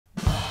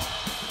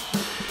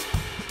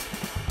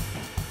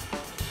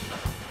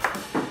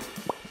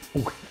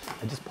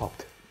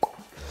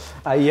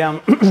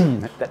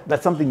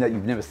That's something that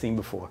you've never seen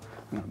before.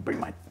 I'm gonna bring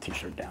my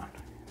t-shirt down.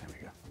 There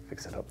we go,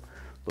 fix it up.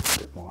 Looks a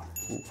bit more,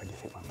 ooh, I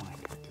just hit my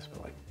mic. Just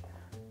for like,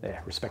 yeah,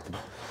 respectable.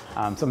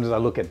 Sometimes I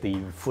look at the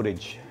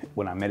footage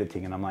when I'm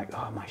editing and I'm like,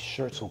 oh, my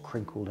shirt's all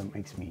crinkled. It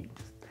makes me,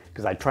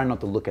 because I try not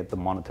to look at the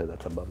monitor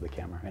that's above the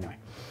camera. Anyway,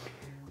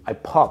 I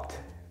popped.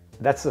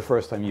 That's the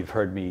first time you've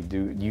heard me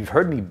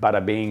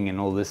bada bing and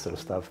all this sort of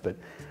stuff, but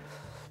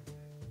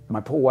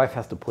my poor wife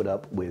has to put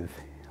up with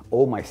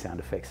all my sound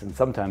effects. And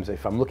sometimes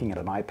if I'm looking at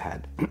an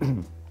iPad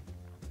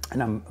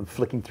and I'm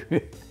flicking through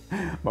it,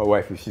 my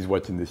wife, if she's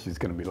watching this, she's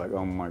gonna be like,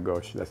 oh my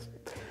gosh, that's...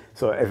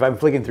 So if I'm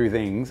flicking through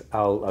things,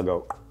 I'll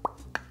go,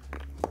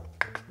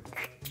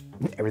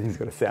 everything's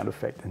got a sound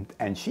effect.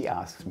 And she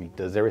asks me,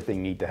 does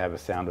everything need to have a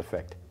sound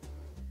effect?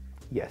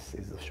 Yes,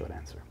 is the short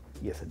answer.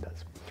 Yes, it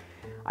does.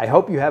 I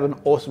hope you have an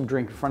awesome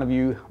drink in front of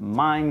you.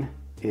 Mine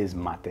is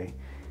mate.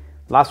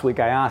 Last week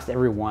I asked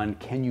everyone,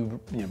 can you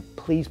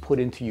please put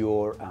into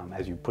your,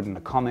 as you put in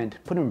a comment,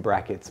 put in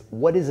brackets,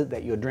 what is it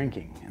that you're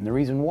drinking? And the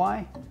reason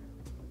why?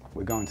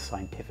 We're going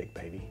scientific,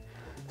 baby.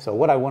 So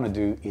what I want to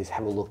do is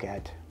have a look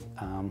at,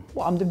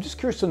 well, I'm just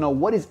curious to know,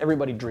 what is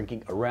everybody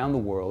drinking around the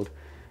world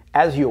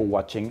as you're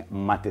watching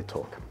Mate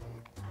Talk?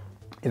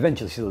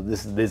 Eventually, so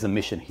there's a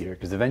mission here,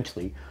 because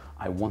eventually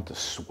I want to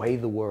sway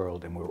the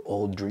world and we're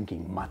all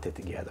drinking mate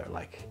together.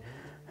 Like,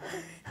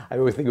 I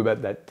always think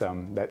about that,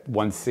 that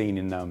one scene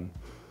in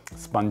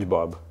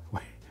SpongeBob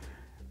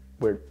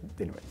where,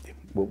 anyway,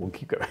 we'll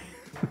keep going.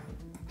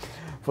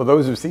 For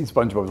those who've seen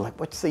SpongeBob, like,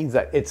 what scene's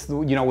that? It's,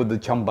 with the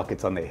chum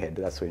buckets on their head.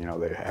 That's when,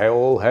 they're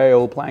hail,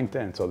 hail,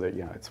 plankton. So that,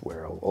 it's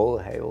where all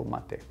hail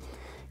mate.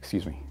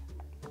 Excuse me.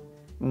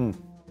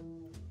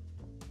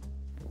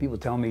 People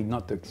tell me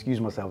not to excuse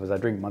myself as I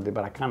drink mate,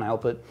 but I can't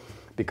help it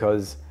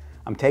because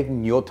I'm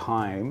taking your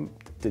time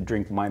to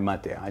drink my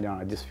mate. I don't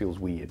know, it just feels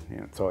weird.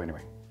 So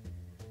anyway,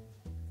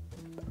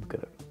 look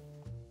at it.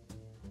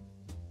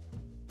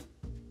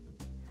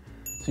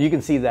 So you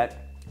can see that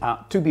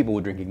two people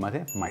were drinking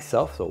mate,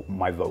 myself, so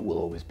my vote will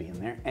always be in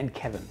there, and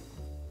Kevin.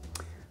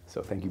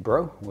 So thank you,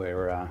 bro.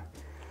 We're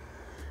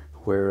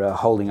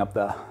holding up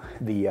the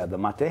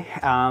mate.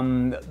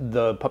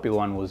 The popular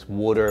one was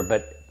water,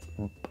 but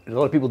a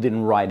lot of people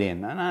didn't write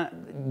in, and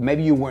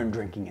maybe you weren't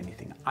drinking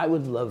anything. I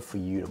would love for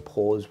you to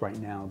pause right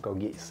now, go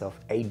get yourself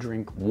a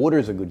drink. Water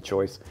is a good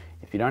choice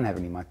if you don't have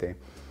any mate,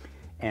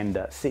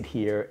 and sit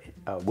here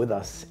with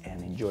us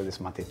and enjoy this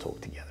mate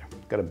talk together.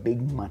 Got a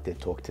big mate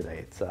talk today.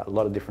 It's a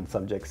lot of different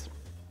subjects.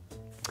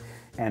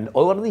 And a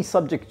lot of these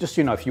subjects, just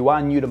if you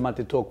are new to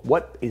Mate Talk,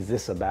 what is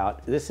this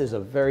about? This is a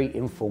very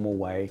informal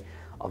way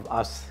of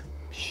us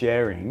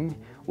sharing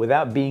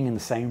without being in the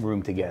same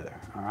room together,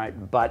 all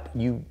right? But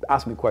you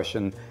ask me a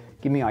question,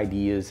 give me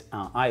ideas.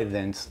 I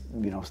then,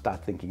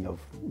 start thinking of,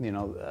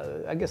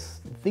 I guess,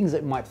 things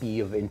that might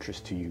be of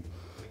interest to you.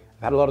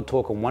 I've had a lot of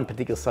talk on one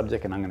particular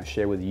subject, and I'm going to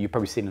share with you. You've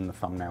probably seen in the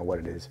thumbnail what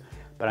it is,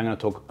 but I'm going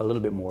to talk a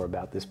little bit more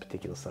about this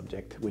particular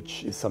subject,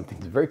 which is something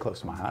that's very close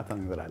to my heart,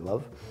 something that I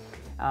love.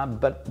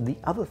 But the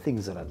other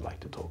things that I'd like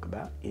to talk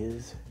about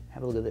is,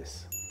 have a look at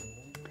this.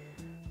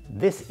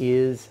 This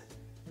is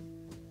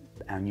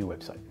our new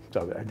website.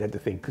 So I had to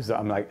think, because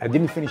I'm like, I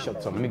didn't finish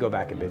up, so let me go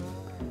back a bit.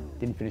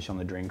 Didn't finish on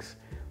the drinks.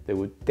 They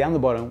were down the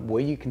bottom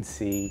where you can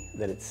see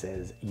that it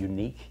says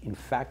unique. In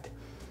fact,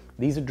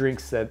 these are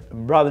drinks that,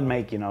 rather than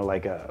make, this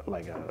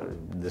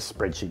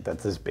spreadsheet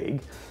that's this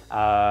big.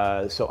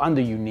 So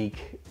under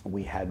unique,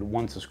 we had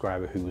one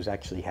subscriber who was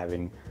actually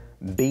having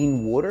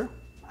bean water.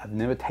 I've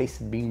never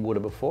tasted bean water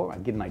before. I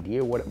get an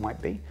idea what it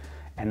might be.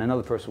 And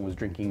another person was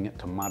drinking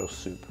tomato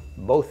soup.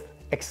 Both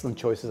excellent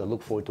choices. I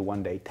look forward to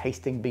one day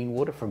tasting bean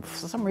water. For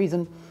some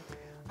reason,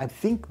 I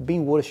think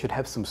bean water should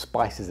have some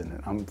spices in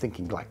it. I'm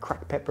thinking like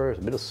cracked peppers,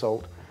 a bit of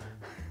salt.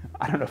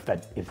 I don't know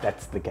if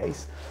that's the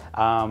case.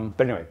 But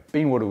anyway,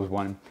 bean water was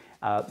one.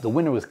 The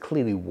winner was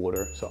clearly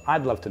water. So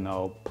I'd love to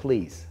know,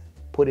 please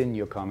put in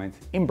your comments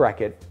in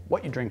bracket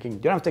what you're drinking. You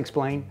don't have to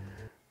explain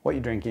what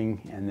you're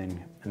drinking,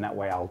 and that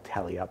way I'll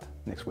tally up.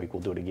 Next week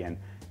we'll do it again.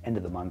 End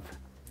of the month,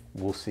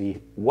 we'll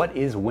see what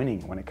is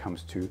winning when it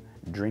comes to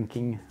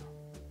drinking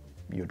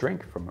your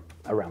drink from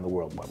around the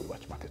world while we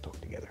watch Mate Talk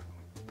together.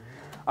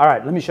 All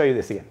right, let me show you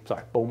this again.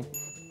 Sorry, boom.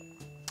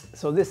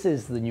 So this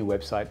is the new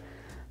website.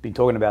 Been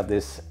talking about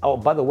this. Oh,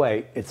 by the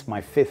way, it's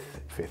my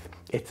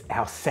it's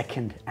our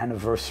 2nd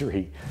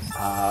anniversary.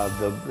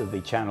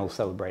 The channel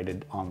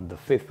celebrated on the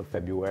 5th of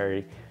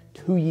February.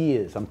 2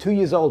 years. I'm 2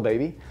 years old,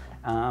 baby.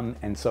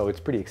 And so it's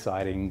pretty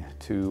exciting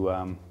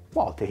to,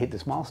 to hit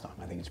this milestone.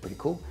 I think it's pretty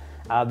cool.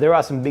 There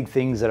are some big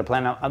things that are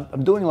planned out.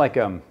 I'm doing like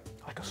a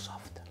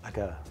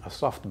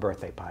soft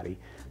birthday party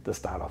to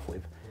start off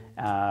with.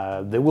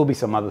 There will be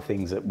some other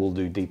things that we'll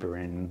do deeper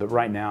in, but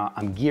right now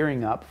I'm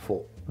gearing up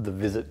for the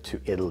visit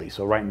to Italy.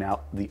 So right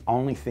now, the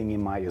only thing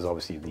in mind is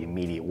obviously the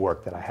immediate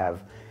work that I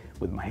have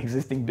with my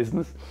existing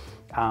business,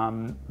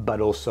 but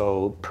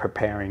also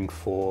preparing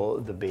for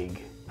the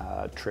big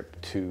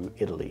trip to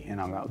Italy. And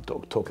I'm going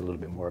to talk a little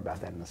bit more about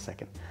that in a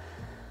second.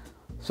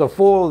 So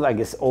for, I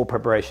guess, all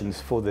preparations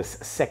for this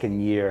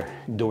second year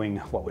doing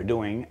what we're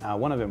doing,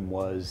 one of them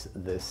was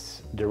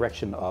this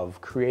direction of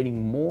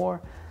creating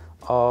more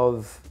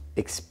of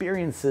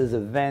experiences,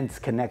 events,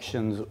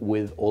 connections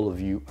with all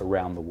of you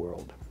around the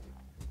world.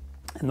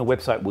 And the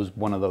website was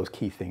one of those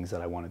key things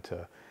that I wanted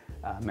to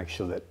make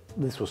sure that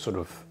this was sort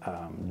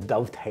of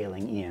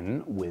dovetailing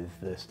in with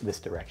this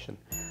direction.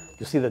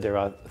 You'll see that there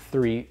are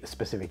 3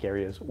 specific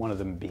areas, one of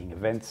them being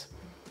events.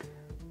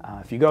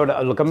 If you go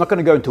to, look, I'm not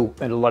going to go into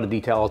a lot of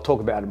detail. I'll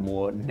talk about it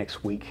more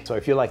next week. So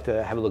if you'd like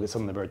to have a look at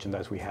some of the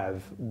merchandise we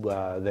have,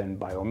 then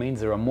by all means,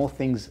 there are more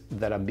things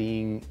that are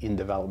being in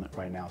development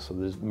right now. So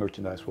this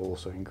merchandise will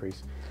also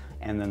increase.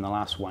 And then the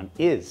last one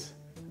is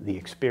the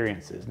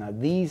experiences. Now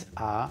these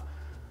are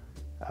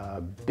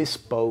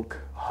bespoke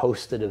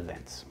hosted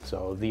events.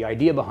 So the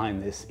idea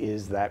behind this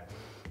is that,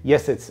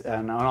 yes, it's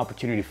an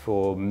opportunity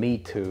for me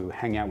to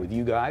hang out with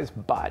you guys,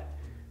 but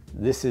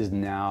this is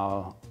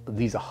now,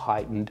 these are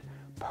heightened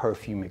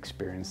perfume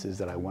experiences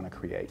that I want to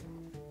create.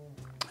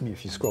 I mean,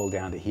 if you scroll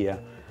down to here,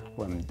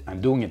 when I'm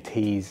doing a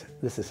tease,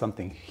 this is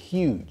something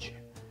huge,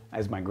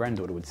 as my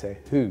granddaughter would say,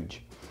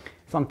 huge.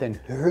 Something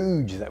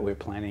huge that we're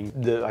planning.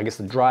 I guess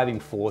the driving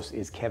force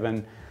is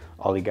Kevin,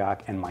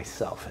 Oillataguerre, and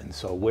myself, and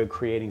so we're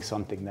creating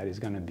something that is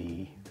going to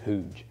be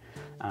huge.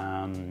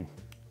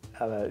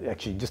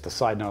 Actually, just a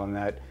side note on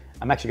that,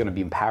 I'm actually going to be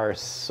in Paris,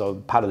 so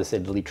part of this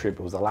Italy trip,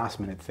 it was a last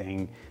minute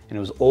thing, and it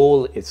was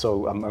all,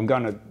 so I'm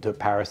going to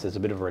Paris as a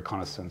bit of a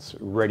reconnaissance,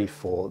 ready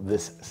for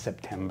this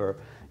September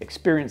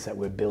experience that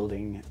we're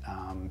building,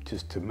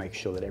 just to make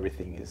sure that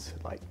everything is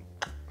like,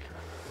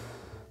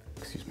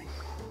 excuse me.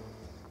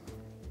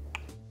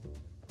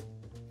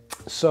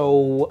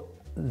 So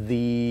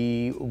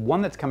the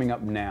one that's coming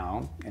up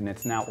now, and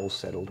it's now all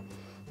settled,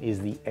 is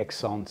the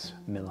Essence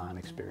Milan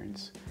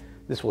experience.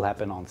 This will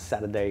happen on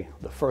Saturday,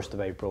 the 1st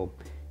of April.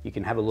 You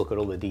can have a look at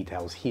all the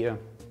details here.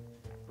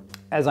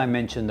 As I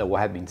mentioned, that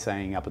what I've been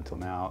saying up until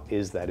now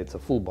is that it's a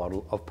full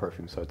bottle of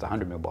perfume. So it's a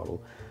 100 ml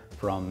bottle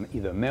from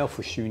either Mel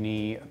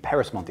Fuscioni,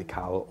 Paris Monte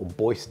Carlo, or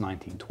Boyce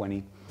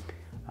 1920.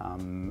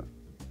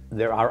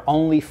 There are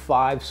only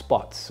 5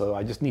 spots, so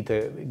I just need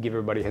to give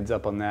everybody a heads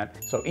up on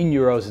that. So in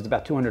euros, it's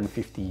about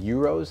 250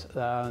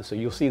 euros. So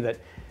you'll see that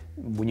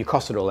when you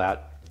cost it all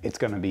out, it's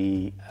going to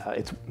be,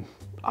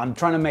 I'm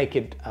trying to make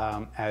it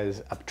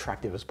as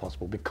attractive as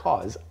possible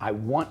because I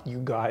want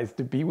you guys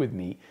to be with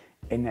me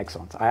in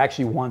Essence. I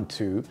actually want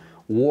to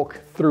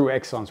walk through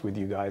Essence with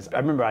you guys. I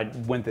remember I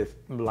went there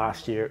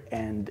last year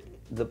and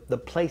the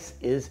place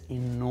is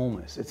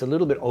enormous. It's a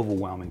little bit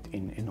overwhelming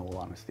in all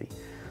honesty.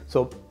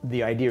 So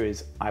the idea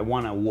is I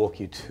want to walk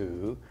you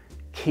to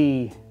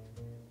key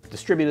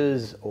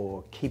distributors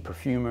or key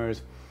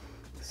perfumers,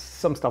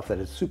 some stuff that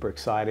is super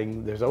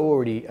exciting. There's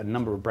already a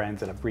number of brands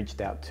that I've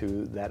reached out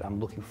to that I'm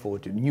looking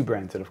forward to, new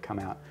brands that have come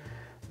out,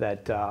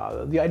 that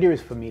the idea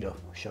is for me to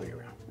show you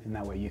around, and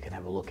that way you can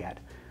have a look at.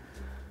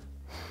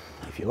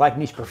 If you like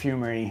niche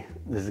perfumery,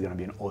 this is going to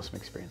be an awesome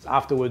experience.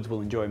 Afterwards,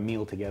 we'll enjoy a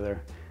meal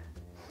together,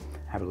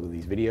 have a look at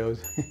these videos.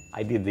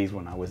 I did these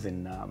when I was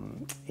in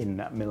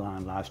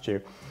Milan last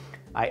year.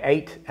 I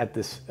ate at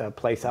this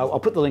place. I'll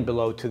put the link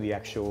below to the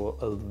actual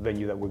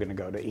venue that we're going to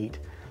go to eat.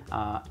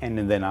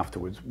 And then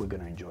afterwards, we're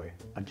going to enjoy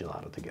a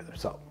gelato together.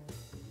 So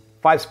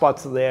 5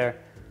 spots there.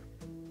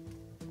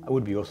 It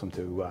would be awesome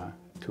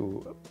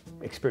to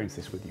experience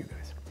this with you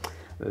guys.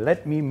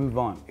 Let me move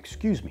on.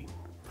 Excuse me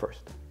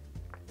first.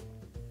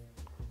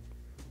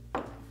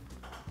 Have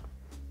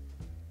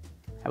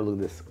a look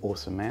at this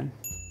awesome man.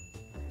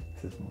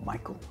 This is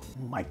Michael.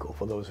 Michael,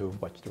 for those who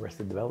have watched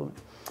Arrested Development.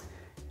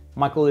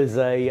 Michael is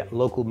a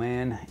local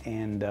man,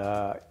 and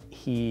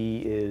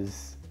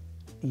he's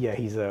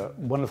a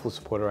wonderful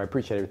supporter. I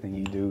appreciate everything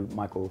you do,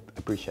 Michael. I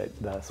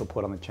appreciate the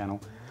support on the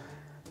channel.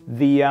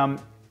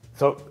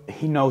 So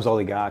he knows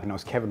Oillataguerre,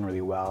 knows Kevin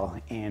really well,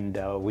 and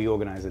we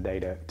organized a day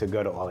to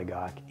go to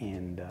Oillataguerre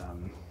and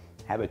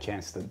have a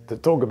chance to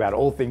talk about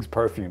all things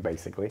perfume,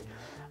 basically.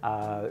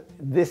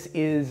 This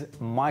is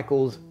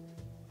Michael's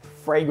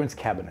fragrance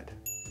cabinet.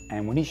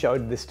 And when he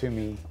showed this to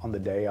me on the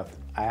day,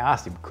 I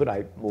asked him, could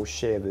I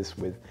share this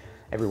with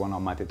everyone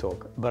on Maté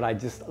Talk? But I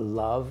just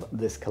love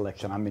this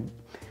collection. I mean,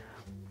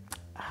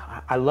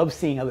 I love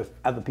seeing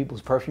other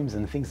people's perfumes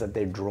and the things that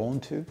they're drawn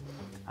to.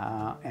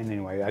 And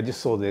anyway, I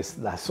just saw this,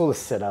 I saw the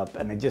setup,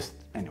 and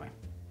anyway.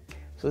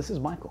 So this is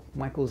Michael.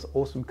 Michael's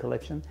awesome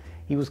collection.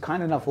 He was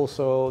kind enough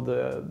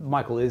also,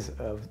 Michael is,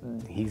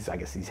 I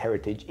guess his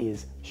heritage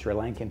is Sri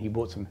Lankan. He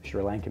bought some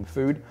Sri Lankan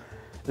food.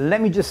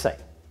 Let me just say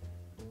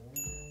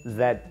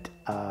that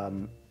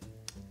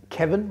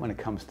Kevin, when it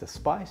comes to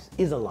spice,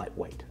 is a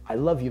lightweight. I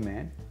love you,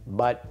 man,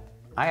 but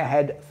I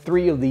had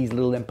 3 of these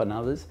little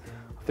empanadas,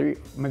 3,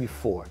 maybe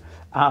 4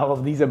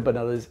 of these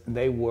empanadas.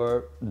 They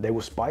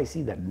were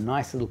spicy, that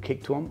nice little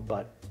kick to them,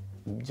 but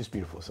just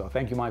beautiful. So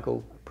thank you,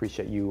 Michael.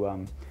 Appreciate you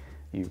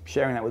you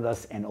sharing that with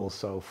us, and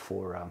also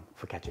for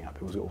catching up.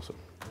 It was awesome.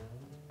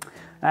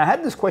 Now, I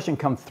had this question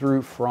come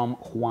through from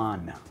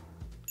Juan.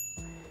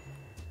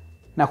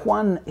 Now,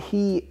 Juan,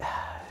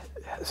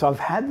 so I've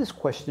had this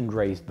question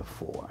raised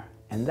before,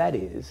 and that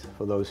is,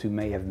 for those who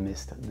may have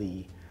missed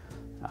the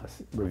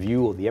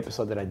review or the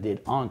episode that I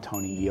did on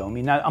Tony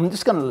IOMMI. Now, I'm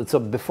just gonna, so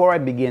before I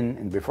begin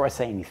and before I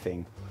say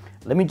anything,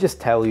 let me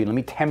just tell you, let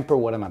me temper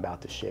what I'm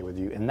about to share with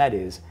you, and that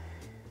is,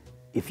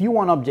 if you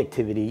want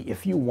objectivity,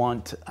 if you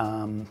want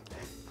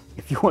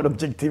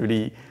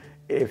objectivity,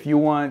 if you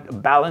want a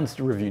balanced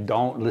review,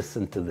 don't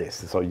listen to this.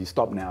 So you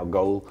stop now,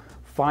 go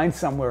find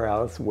somewhere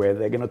else where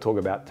they're gonna talk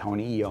about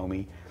Tony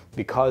IOMMI,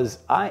 because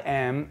I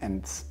am,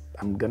 and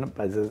I'm gonna,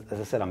 as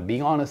I said, I'm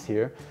being honest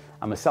here,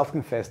 I'm a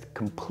self-confessed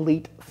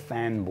complete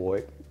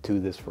fanboy to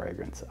this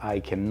fragrance. I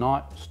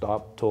cannot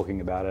stop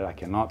talking about it. I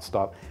cannot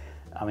stop.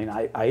 I mean,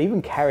 I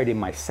even carry it in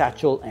my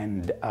satchel,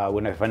 and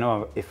if I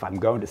know if I'm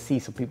going to see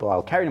some people,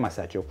 I'll carry it in my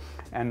satchel.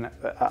 And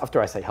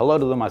after I say hello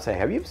to them, I say,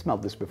 "Have you ever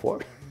smelled this before?"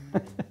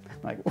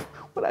 Like,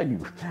 what are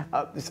you?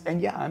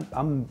 And yeah,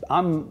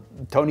 I'm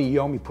Tony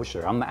IOMMI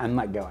pusher. I'm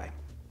that guy.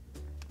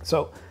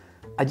 So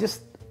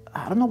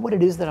I don't know what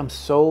it is that I'm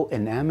so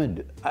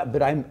enamored,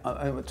 but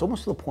it's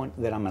almost to the point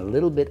that I'm a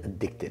little bit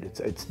addicted.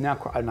 It's now,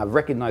 and I've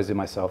recognized in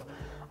myself,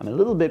 I'm a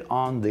little bit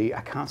on the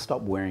I can't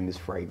stop wearing this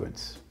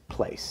fragrance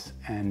place.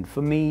 And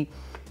for me,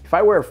 if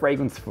I wear a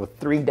fragrance for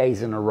 3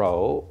 days in a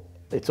row,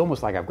 it's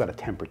almost like I've got a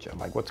temperature.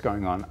 Like, what's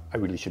going on? I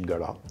really should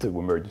go to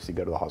emergency,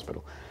 go to the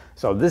hospital.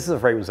 So this is a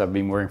fragrance I've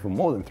been wearing for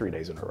more than 3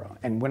 days in a row.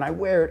 And when I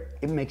wear it,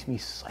 it makes me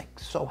like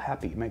so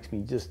happy. It makes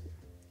me just,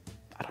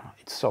 I don't know,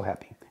 it's so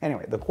happy.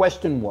 Anyway, the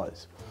question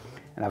was,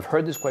 and I've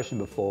heard this question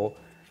before,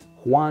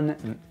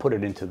 Juan put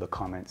it into the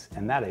comments,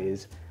 and that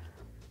is,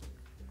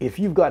 if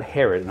you've got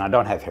HEROD, and I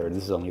don't have HEROD,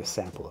 this is only a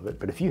sample of it,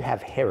 but if you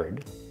have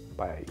HEROD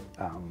by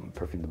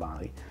Perfume de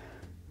Bali,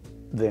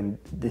 then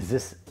is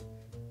this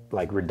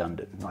like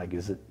redundant? Like,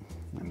 is it,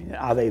 I mean,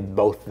 are they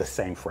both the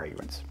same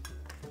fragrance?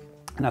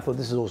 And I thought,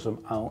 this is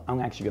awesome. I'm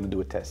actually gonna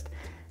do a test.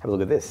 Have a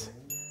look at this.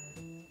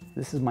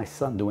 This is my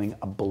son doing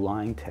a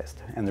blind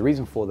test. And the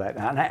reason for that,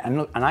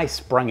 and I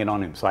sprung it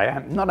on him. So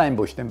I not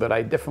ambushed him, but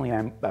I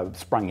definitely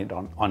sprung it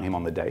on him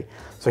on the day.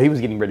 So he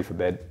was getting ready for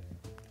bed.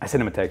 I sent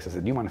him a text. I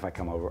said, "Do you mind if I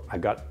come over? I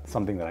got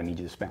something that I need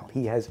you to smell."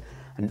 He has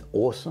an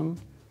awesome,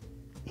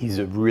 he's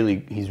really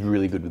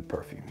good with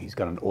perfume. He's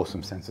got an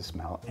awesome sense of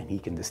smell, and he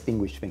can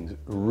distinguish things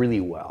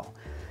really well.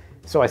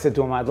 So I said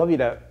to him, "I'd love you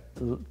to,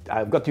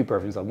 I've got 2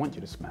 perfumes I want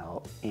you to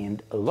smell."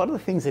 And a lot of the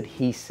things that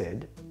he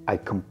said, I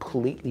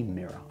completely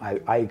mirror.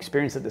 I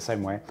experienced it the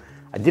same way.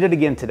 I did it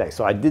again today.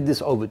 So I did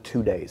this over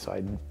 2 days.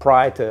 So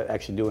prior to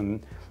actually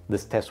doing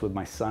this test with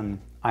my son,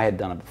 I had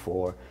done it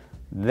before.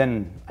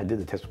 Then I did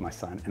the test with my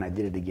son, and I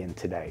did it again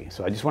today.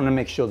 So I just want to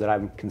make sure that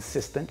I'm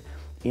consistent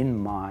in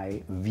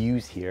my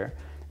views here,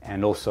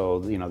 and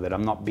also, you know, that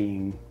I'm not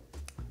being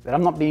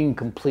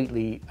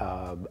completely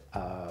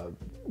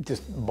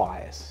just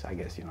biased, I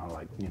guess. You know,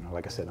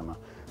 like I said,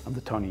 I'm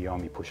the Tony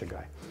IOMMI pusher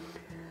guy.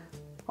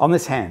 On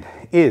this hand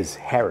is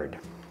HEROD.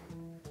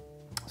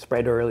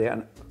 Sprayed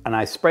earlier, and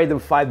I sprayed them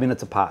 5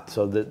 minutes apart.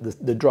 So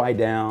the dry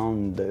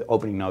down, the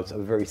opening notes are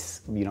very,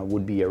 you know,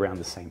 would be around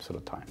the same sort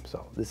of time.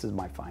 So this is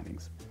my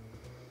findings.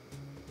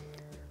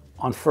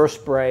 On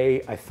first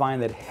spray, I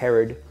find that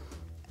HEROD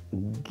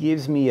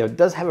gives me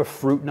does have a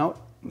fruit note,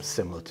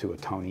 similar to a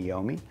Tony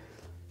IOMMI,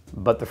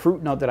 but the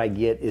fruit note that I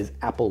get is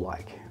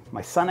apple-like.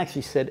 My son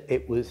actually said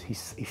it was,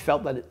 he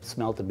felt that it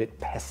smelled a bit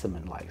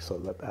persimmon-like, so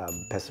that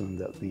persimmon,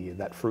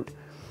 that fruit,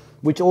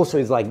 which also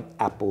is like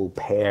apple,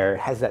 pear,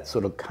 has that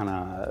sort of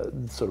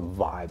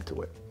vibe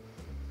to it.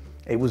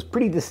 It was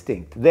pretty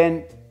distinct.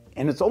 Then,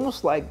 and it's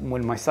almost like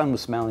when my son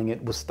was smelling it,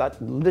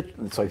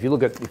 so if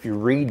you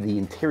read the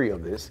interior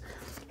of this,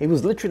 it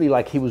was literally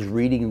like he was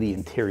reading the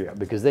interior,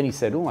 because then he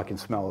said, "Oh, I can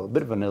smell a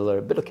bit of vanilla,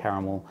 a bit of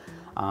caramel,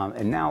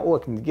 and now, oh, I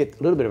can get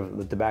a little bit of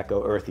the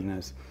tobacco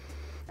earthiness."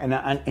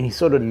 And he's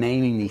sort of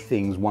naming these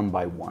things one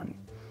by one.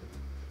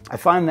 I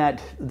found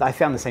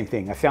the same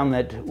thing. I found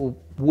that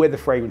where the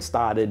fragrance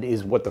started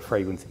is what the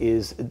fragrance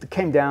is. It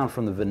came down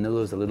from the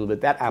vanillas a little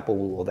bit. That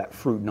apple or that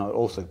fruit note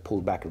also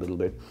pulled back a little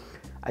bit.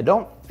 I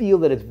don't feel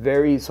that it's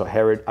very, so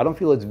HEROD, I don't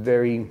feel it's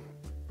very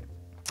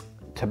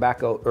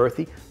tobacco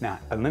earthy. Now,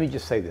 let me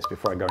just say this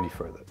before I go any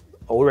further.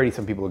 Already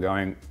some people are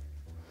going,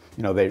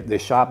 you know, they're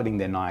sharpening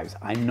their knives.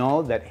 I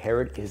know that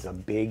HEROD is a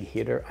big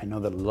hitter. I know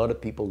that a lot of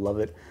people love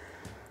it.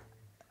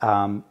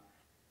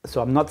 So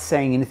I'm not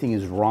saying anything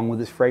is wrong with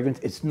this fragrance.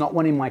 It's not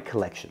one in my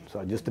collection.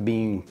 So just to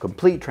being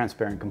completely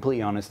transparent,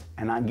 completely honest,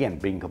 and again,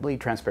 being completely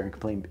transparent,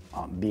 completely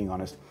being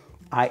honest,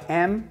 I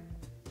am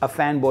a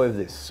fanboy of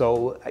this.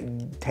 So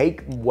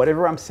take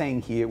whatever I'm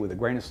saying here with a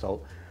grain of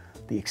salt.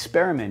 The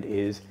experiment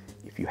is,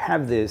 if you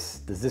have this,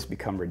 does this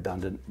become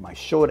redundant? My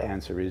short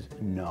answer is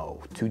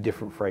no. 2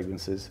 different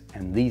fragrances,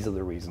 and these are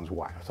the reasons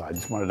why. So I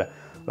just wanted to,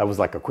 that was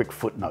like a quick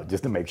footnote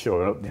just to make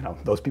sure, you know,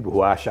 those people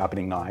who are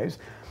sharpening knives,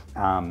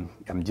 I'm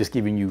just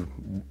giving you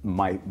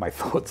my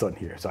thoughts on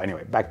here. So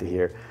anyway, back to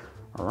here,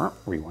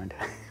 rewind,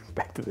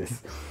 back to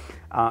this.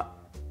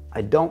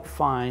 I don't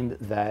find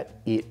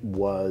that it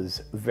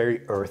was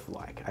very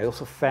earth-like. I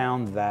also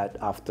found that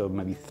after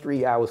maybe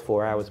 3 hours,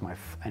 4 hours,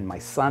 my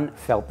son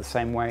felt the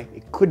same way.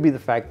 It could be the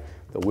fact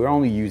that we're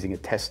only using a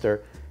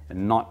tester,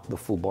 and not the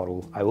full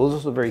bottle. I was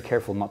also very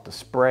careful not to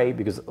spray,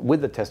 because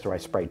with the tester I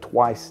sprayed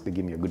twice to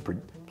give me a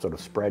good sort of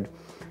spread.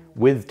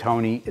 With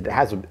Tony, it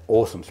has an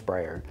awesome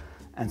sprayer.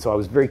 And so I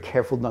was very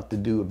careful not to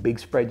do a big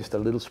spray, just a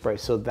little spray,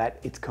 so that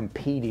it's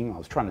competing. I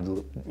was trying to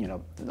do, you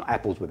know,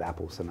 apples with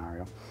apples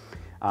scenario.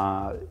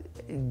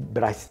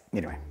 But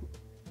anyway,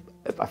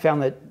 I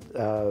found that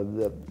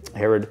the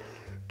Herod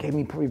gave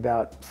me probably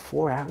about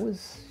 4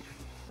 hours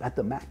at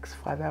the max,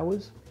 5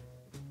 hours.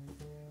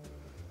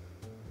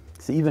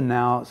 So even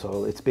now,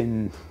 so it's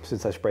been,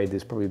 since I sprayed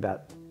this, probably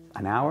about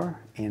an hour,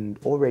 and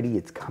already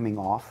it's coming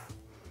off.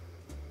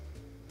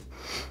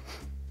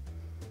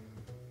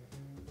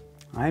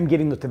 I'm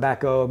getting the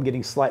tobacco, I'm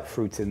getting slight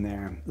fruits in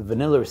there. The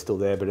vanilla is still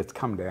there, but it's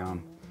come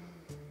down.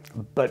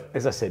 But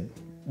as I said,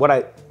 what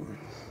I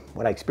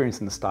experienced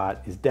in the start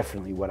is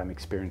definitely what I'm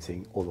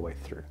experiencing all the way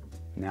through.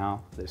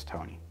 Now there's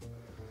Tony.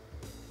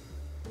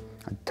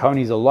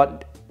 Tony's a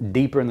lot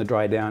deeper in the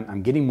dry down.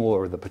 I'm getting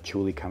more of the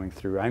patchouli coming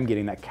through. I'm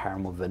getting that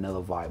caramel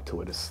vanilla vibe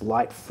to it, a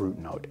slight fruit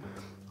note.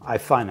 I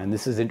find, and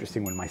this is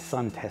interesting, when my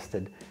son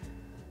tested,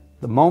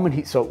 the moment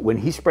when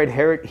he sprayed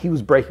Herod, he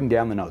was breaking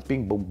down the notes,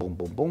 bing, boom, boom,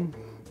 boom, boom.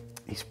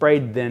 He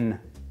sprayed then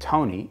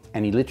Tony,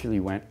 and he literally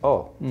went,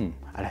 oh, and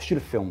I should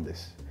have filmed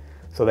this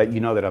so that you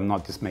know that I'm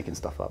not just making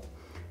stuff up.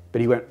 But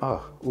he went,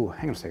 oh, ooh,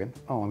 hang on a second.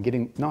 Oh, I'm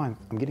getting this, no, I'm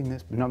getting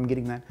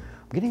that.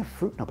 I'm getting a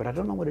fruit note, but I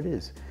don't know what it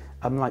is.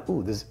 I'm like, ooh,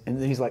 and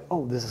then he's like,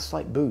 oh, there's a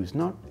slight booze.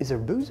 No, is there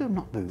booze or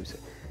not booze?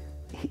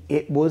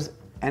 It was,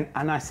 and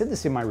I said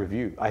this in my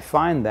review, I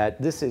find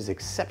that this is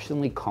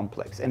exceptionally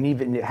complex. And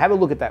even have a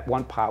look at that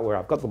one part where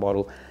I've got the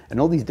bottle and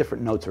all these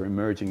different notes are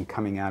emerging,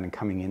 coming out and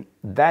coming in.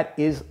 That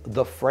is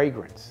the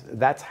fragrance.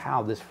 That's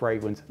how this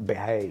fragrance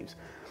behaves.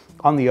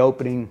 On the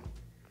opening,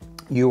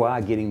 you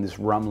are getting this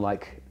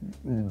rum-like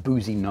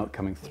boozy note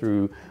coming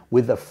through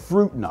with a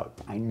fruit note.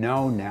 I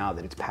know now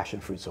that it's passion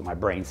fruit, so my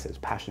brain says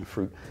passion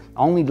fruit.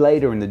 Only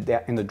later in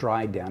the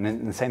dry down,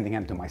 and the same thing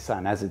happened to my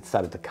son, as it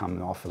started to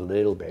come off a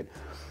little bit,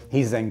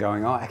 he's then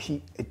going, oh,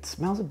 actually, it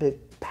smells a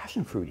bit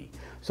passion fruity.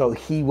 So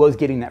he was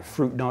getting that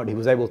fruit note. He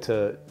was able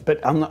to,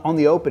 but on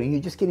the opening,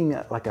 you're just getting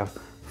like a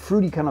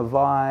fruity kind of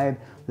vibe.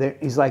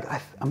 He's like,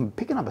 I'm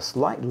picking up a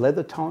slight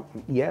leather tone.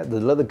 Yeah, the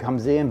leather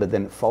comes in, but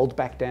then it folds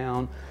back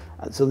down.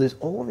 So there's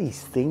all these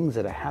things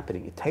that are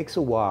happening. It takes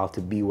a while to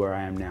be where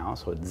I am now,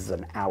 so this is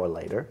an hour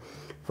later,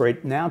 for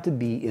it now to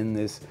be in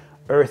this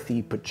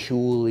earthy,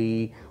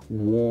 patchouli,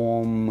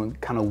 warm,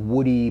 kind of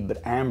woody,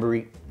 but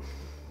ambery.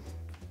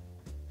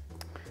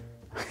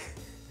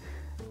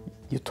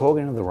 You're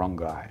talking to the wrong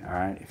guy, all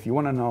right? If you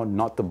want to know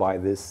not to buy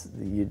this,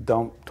 you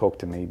don't talk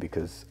to me,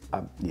 because,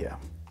 yeah.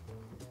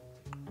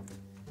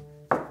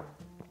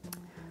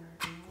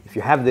 If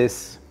you have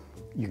this,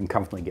 you can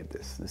comfortably get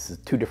this. This is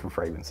 2 different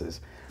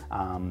fragrances.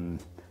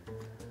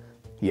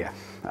 Yeah,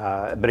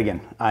 but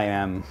again, I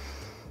am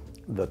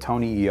the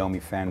Tony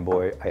IOMMI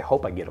fanboy. I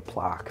hope I get a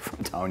plaque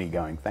from Tony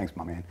going, thanks,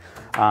 my man,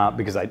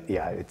 because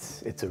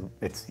it's a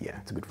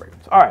good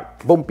fragrance. All right,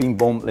 boom, bing,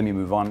 boom. Let me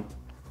move on.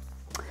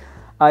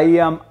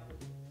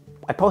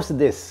 I posted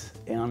this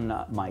on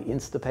my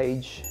Insta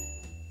page.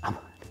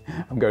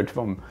 I'm going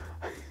from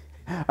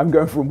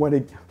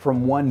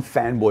one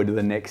fanboy to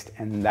the next,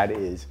 and that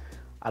is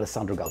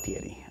Alessandro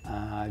Gualtieri.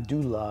 I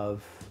do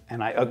love,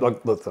 and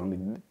look, let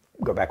me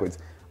go backwards.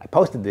 I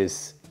posted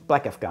this,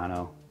 Black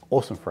Afghano,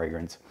 awesome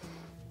fragrance.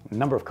 A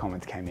number of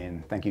comments came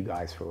in. Thank you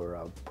guys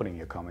for putting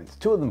your comments.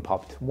 2 of them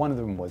popped. One of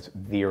them was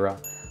Vera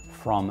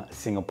from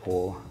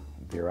Singapore.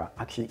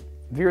 Actually,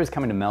 Vera's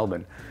coming to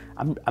Melbourne.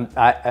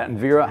 And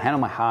Vera, hand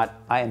on my heart,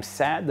 I am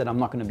sad that I'm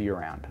not going to be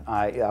around.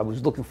 I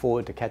was looking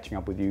forward to catching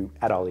up with you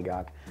at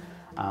Oillataguerre.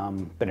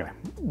 But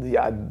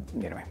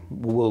anyway,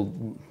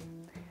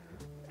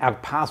 our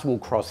paths will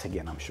cross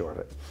again, I'm sure of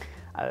it.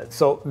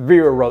 So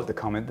Vera wrote the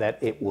comment that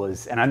it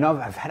was, and I know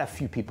I've had a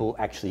few people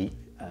actually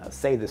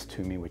say this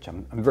to me, which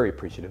I'm very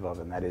appreciative of,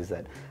 and that is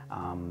that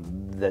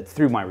that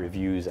through my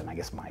reviews and I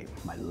guess my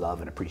love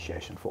and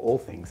appreciation for all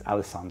things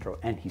Alessandro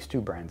and his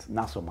 2 brands,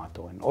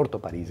 NASOMATTO and Orto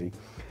Parisi,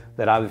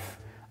 that I've,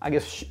 I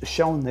guess,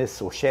 shown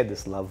this or shared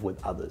this love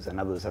with others, and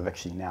others have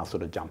actually now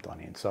sort of jumped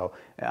on in. So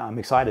I'm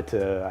excited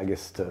to, I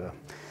guess, to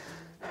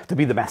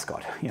be the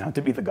mascot, you know,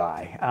 to be the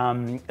guy.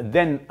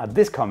 Then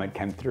this comment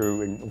came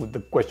through, and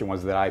the question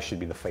was that I should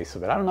be the face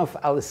of it. I don't know if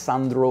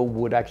Alessandro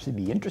would actually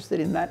be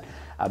interested in that,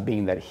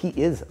 being that he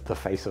is the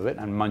face of it,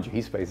 and mind you,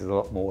 his face is a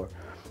lot more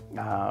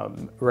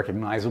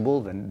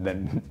recognizable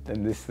than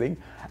this thing.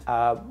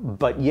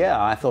 But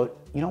yeah, I thought,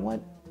 you know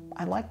what?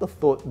 I like the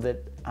thought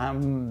that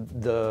I'm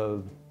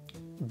the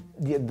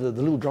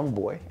little drum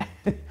boy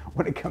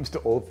when it comes to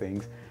all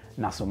things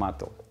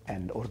NASOMATTO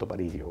and Orto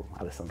Parisi,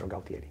 Alessandro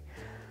Gualtieri.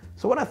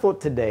 So what I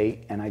thought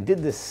today, and I did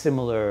this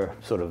similar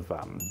sort of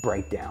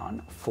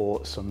breakdown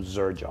for some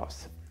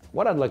xerjoffs.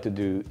 What I'd like to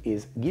do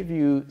is give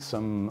you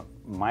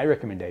my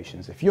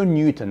recommendations. If you're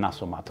new to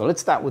NASOMATTO,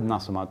 let's start with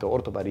NASOMATTO.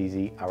 Orto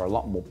Parisi are a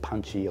lot more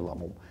punchy, a lot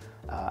more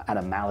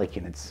animalic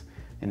in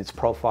its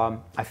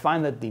profile. I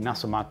find that the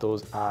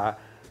NASOMATTOs are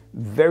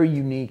Very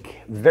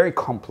unique, very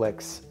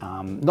complex.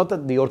 Not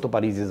that the Orto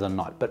Parisis are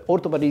not, but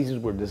Orto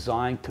Parisis were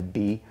designed to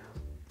be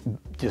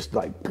just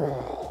like,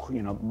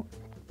 you know,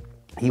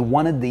 he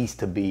wanted these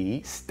to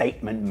be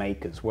statement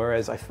makers,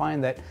 whereas I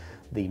find that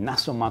the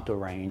NASOMATTO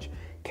range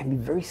can be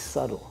very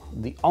subtle.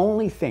 The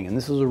only thing, and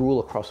this is a rule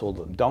across all of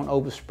them, don't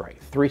overspray.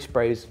 3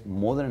 sprays,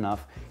 more than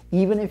enough.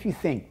 Even if you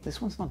think, this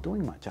one's not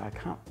doing much, I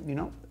can't, you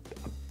know,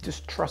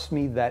 just trust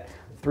me that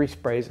 3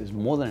 sprays is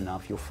more than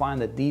enough. You'll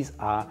find that these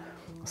are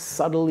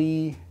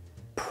subtly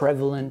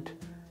prevalent,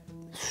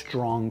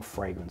 strong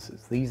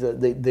fragrances. These are,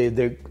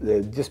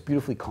 they're just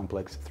beautifully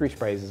complex. 3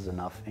 sprays is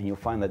enough, and you'll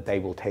find that they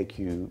will take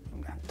you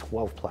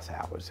 12 plus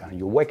hours. And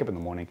you'll wake up in the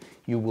morning,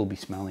 you will be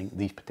smelling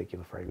these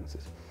particular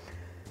fragrances.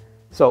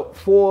 So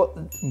for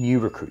new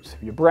recruits,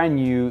 if you're brand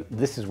new,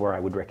 this is where I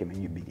would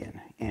recommend you begin.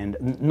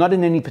 And not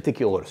in any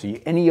particular order. So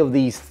any of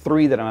these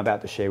 3 that I'm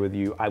about to share with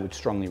you, I would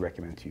strongly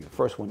recommend to you. The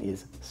first one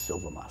is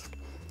Silver Musk.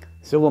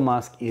 Silver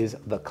Musk is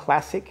the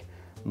classic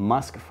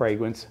musk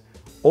fragrance,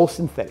 all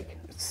synthetic.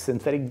 It's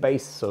synthetic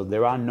based, so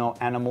there are no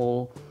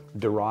animal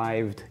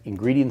derived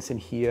ingredients in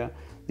here.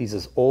 These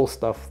is all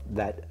stuff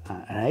that,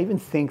 and I even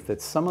think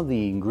that some of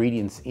the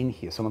ingredients in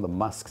here, some of the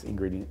musk's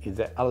ingredients, is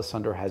that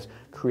Alessandro has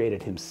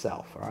created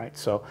himself, all right?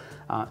 So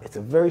it's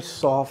a very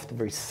soft,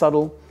 very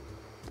subtle,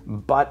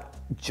 but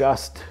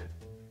just,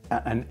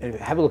 and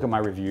have a look at my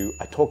review.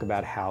 I talk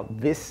about how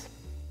this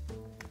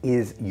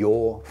is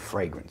your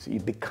fragrance.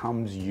 It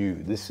becomes you.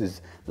 This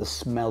is the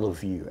smell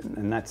of you,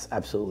 and that's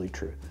absolutely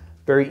true.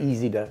 Very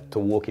easy to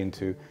walk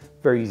into,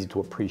 very easy to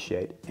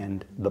appreciate,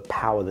 and the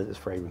power that this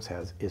fragrance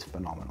has is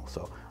phenomenal.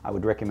 So I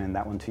would recommend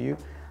that one to you.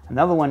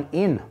 Another one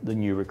in the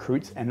new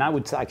recruits, and I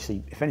would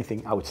actually, if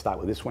anything, I would start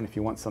with this one if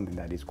you want something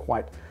that is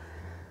quite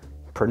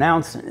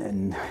pronounced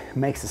and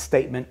makes a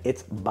statement.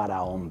 It's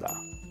Baraonda.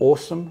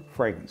 Awesome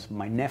fragrance.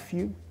 My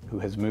nephew, who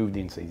has moved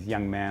in, so he's a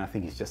young man, I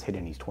think he's just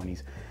hitting his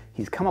 20s,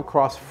 he's come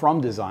across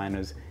from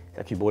designers, he's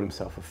actually bought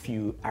himself a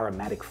few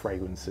aromatic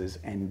fragrances,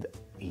 and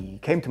he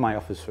came to my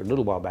office for a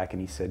little while back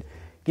and he said,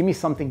 give me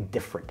something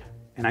different.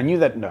 And I knew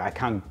that, no, I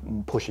can't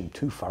push him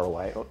too far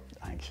away. Oh,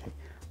 actually,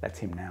 that's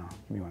him now.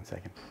 Give me 1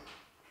 second.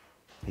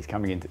 He's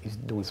coming in, he's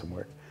doing some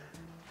work.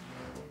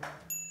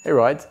 Hey,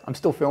 Rides, I'm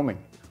still filming.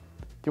 Do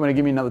you want to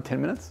give me another 10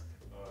 minutes?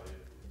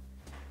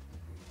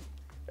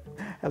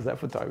 How's that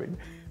for timing?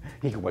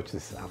 You can watch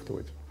this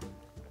afterwards.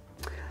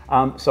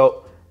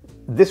 So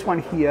this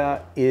one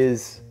here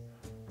is,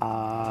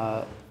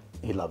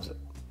 he loves it.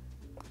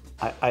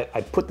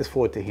 I put this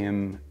forward to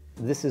him.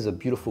 This is a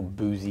beautiful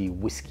boozy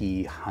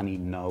whiskey honey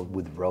note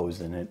with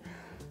rose in it.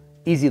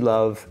 Easy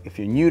love. If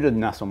you're new to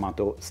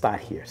NASOMATTO, start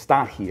here.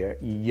 Start here.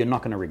 You're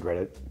not going to regret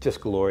it.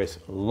 Just glorious,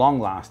 long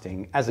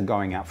lasting. As a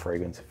going out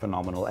fragrance,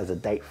 phenomenal. As a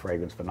date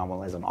fragrance,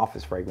 phenomenal. As an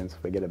office fragrance,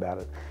 forget about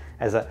it.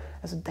 As a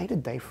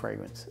day-to-day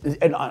fragrance.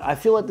 And I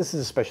feel like this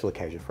is a special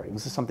occasion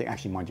fragrance. This is something,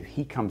 actually, mind you,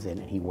 he comes in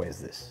and he wears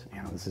this.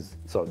 You know, this is,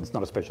 so it's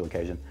not a special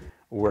occasion,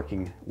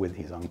 working with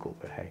his uncle,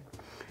 but hey.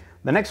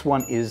 The next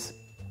one is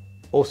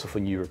also for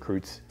new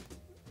recruits.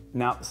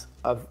 Now,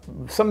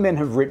 some men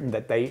have written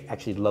that they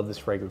actually love this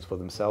fragrance for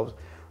themselves.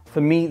 For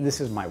me,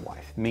 this is my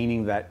wife,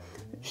 meaning that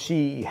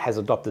she has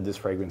adopted this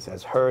fragrance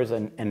as hers,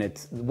 and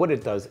it's what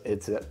it does,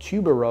 it's a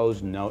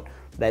tuberose note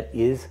that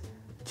is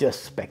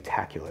just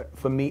spectacular.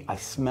 For me, I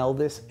smell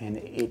this and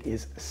it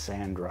is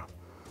Sandra.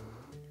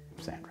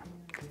 Sandra.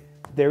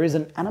 There is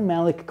an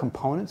animalic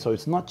component, so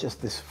it's not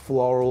just this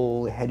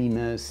floral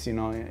headiness, you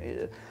know,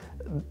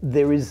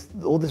 there is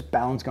all this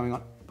balance going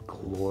on.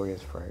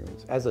 Glorious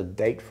fragrance. As a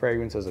date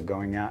fragrance, as a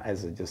going out,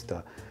 as a just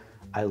a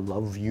I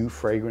love you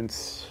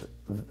fragrance,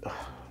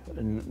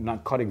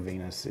 Narcotic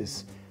Venus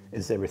is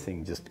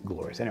everything just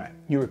glorious. Anyway,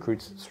 new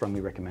recruits,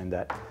 strongly recommend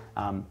that.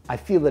 I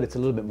feel that it's a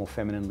little bit more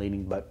feminine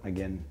leaning, but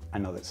again, I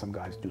know that some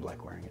guys do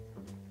like wearing it.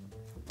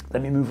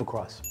 Let me move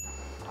across.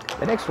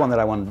 The next one that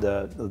I wanted,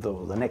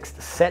 the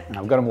next set, and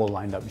I've got them all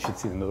lined up. You should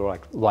see them, they're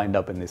like lined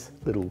up in this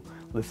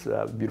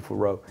beautiful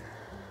row.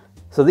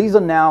 So these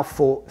are now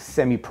for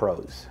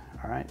semi-pros.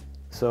 All right,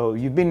 so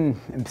you've been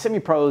in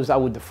semi-pros, I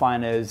would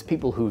define as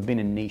people who've been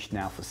in niche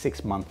now for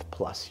 6 months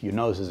plus. Your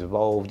nose has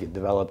evolved, you've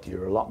developed,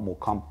 you're a lot more,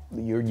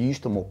 you're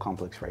used to more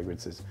complex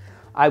fragrances.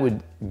 I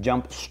would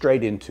jump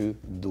straight into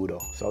Duro.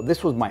 So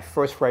this was my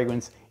first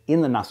fragrance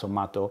in the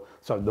NASOMATTO.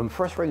 So the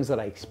first fragrance that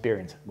I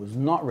experienced was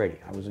not ready.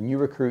 I was a new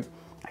recruit,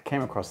 I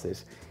came across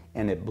this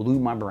and it blew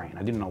my brain.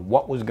 I didn't know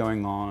what was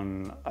going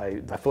on.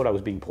 I thought I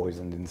was being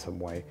poisoned in some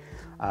way.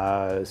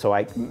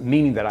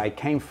 Meaning that I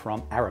came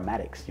from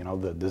aromatics, you know,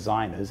 the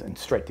designers, and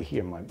straight to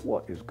here, I'm like,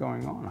 what is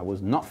going on? I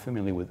was not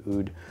familiar with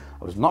oud.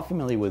 I was not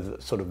familiar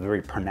with sort of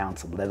very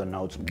pronounced leather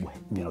notes,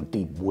 you know,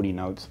 deep woody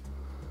notes.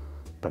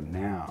 But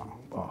now,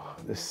 oh,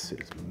 this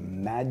is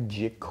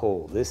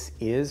magical. This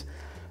is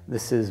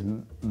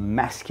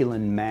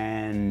masculine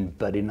man,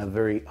 but in a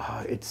very,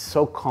 it's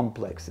so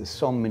complex. There's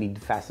so many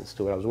facets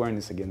to it. I was wearing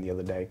this again the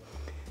other day.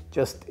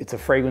 It's a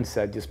fragrance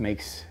that just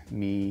makes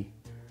me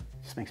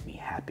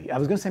happy. I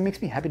was gonna say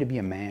makes me happy to be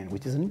a man,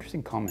 which is an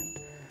interesting comment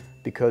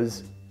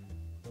because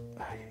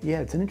yeah,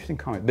 it's an interesting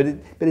comment, but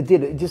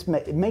it just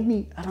it made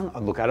me, I don't know,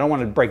 look, I don't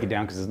want to break it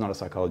down because it's not a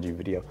psychology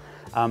video,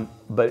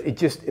 but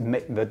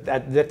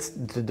that's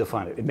to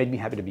define it. It made me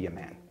happy to be a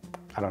man.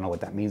 I don't know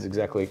what that means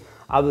exactly,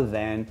 other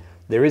than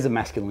there is a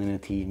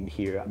masculinity in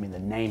here. I mean, the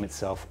name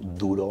itself,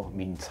 duro,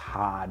 means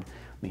hard,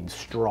 means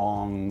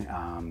strong.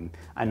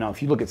 I know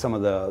if you look at some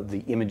of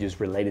the images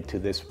related to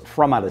this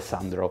from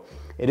Alessandro,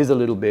 it is a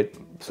little bit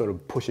sort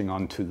of pushing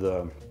on to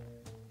the,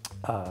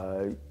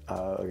 I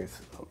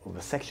guess, of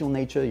a sexual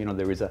nature. You know,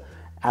 there is a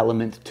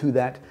element to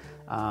that,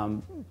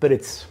 but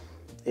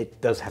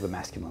it does have a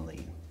masculine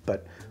lean.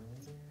 But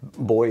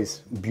boys,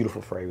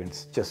 beautiful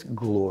fragrance, just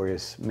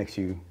glorious, makes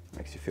you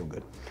feel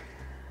good.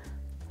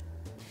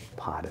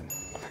 Pardon,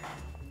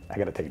 I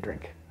gotta take a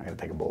drink. I gotta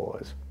take a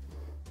pause.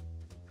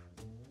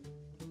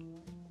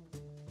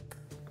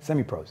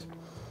 Semi-pros.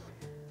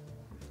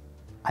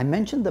 I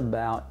mentioned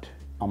about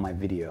on my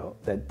video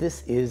that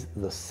this is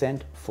the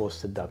scent for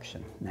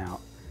seduction. Now,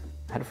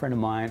 I had a friend of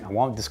mine, I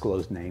won't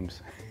disclose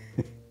names,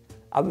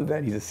 other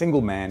than he's a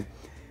single man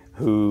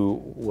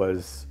who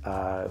was,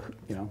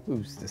 you know,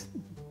 who's just,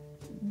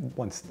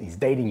 once he's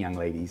dating young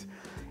ladies.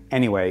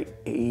 Anyway,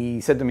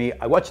 he said to me,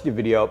 I watched your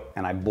video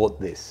and I bought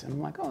this. And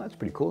I'm like, oh, that's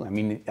pretty cool. I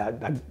mean,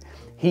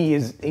 he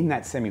is in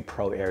that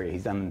semi-pro area.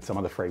 He's done some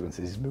other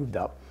fragrances, he's moved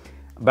up.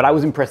 But I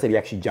was impressed that he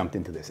actually jumped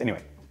into this.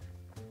 Anyway,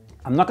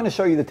 I'm not gonna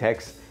show you the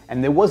text,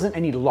 and there wasn't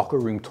any locker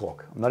room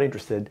talk. I'm not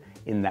interested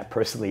in that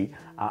personally,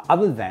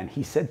 other than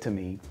he said to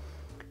me,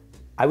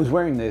 I was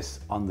wearing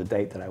this on the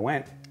date that I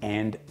went,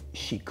 and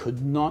she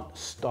could not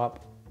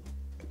stop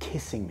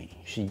kissing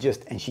me. She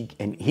just,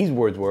 and his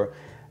words were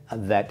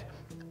that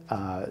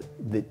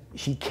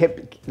she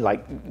kept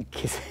like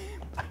kissing.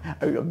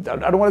 I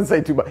don't want to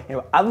say too much,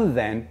 anyway, other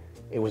than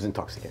it was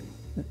intoxicating.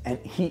 And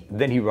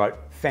then he wrote,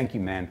 thank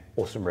you, man,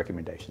 awesome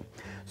recommendation.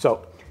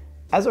 So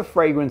as a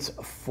fragrance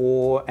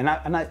for, and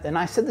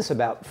I said this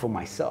about for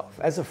myself,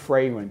 as a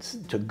fragrance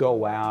to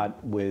go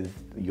out with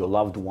your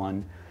loved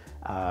one,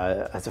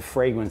 as a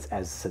fragrance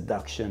as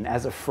seduction,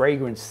 as a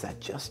fragrance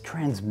that just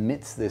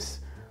transmits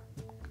this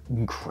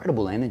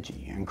incredible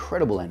energy,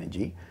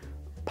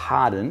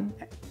 Pardon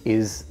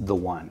is the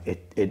one.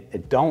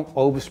 It don't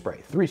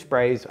overspray. 3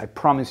 sprays, I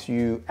promise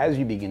you, as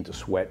you begin to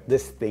sweat,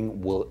 this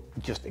thing will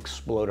just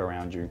explode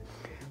around you.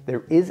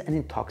 There is an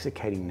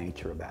intoxicating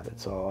nature about it.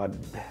 So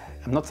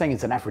I'm not saying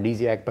it's an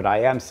aphrodisiac, but I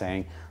am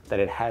saying that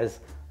it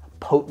has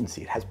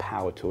potency, it has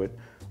power to it.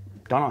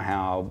 Don't know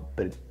how,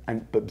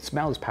 but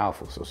smell is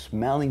powerful. So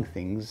smelling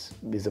things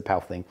is a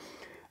powerful thing.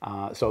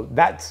 So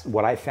that's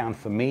what I found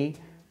for me.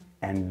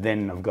 And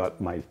then I've got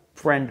my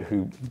friend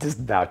who just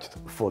vouched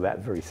for that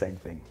very same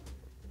thing.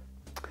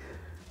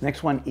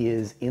 Next one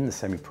is in the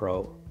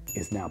semi-pro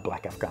is now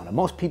Black Afghano.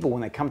 Most people,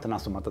 when they come to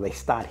NASOMATTO, they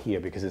start here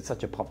because it's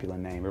such a popular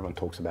name. Everyone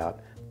talks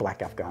about Black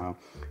Afghano.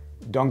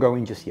 Don't go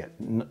in just yet.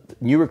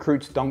 New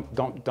recruits, don't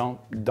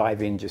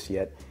dive in just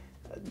yet.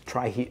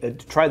 Try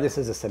this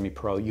as a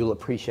semi-pro. You'll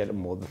appreciate it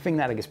more. The thing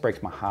that I guess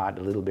breaks my heart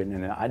a little bit,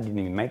 and I didn't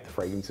even make the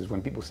fragrance, is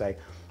when people say,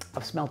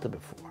 I've smelt it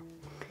before.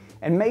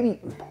 And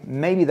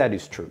maybe that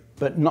is true,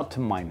 but not to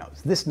my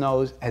nose. This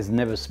nose has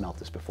never smelt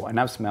this before, and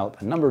I've smelled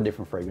a number of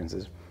different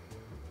fragrances.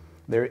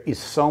 There is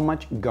so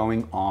much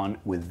going on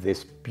with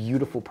this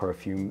beautiful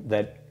perfume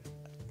that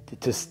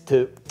just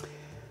to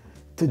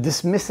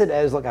dismiss it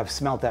as like I've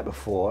smelled that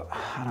before,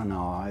 I don't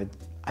know.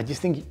 I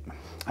just think,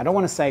 I don't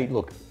want to say,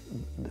 look,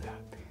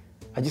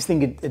 I just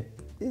think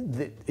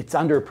it's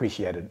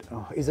underappreciated.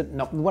 Oh, is it?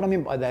 No, what I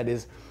mean by that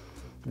is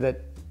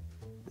that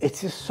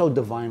it's just so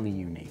divinely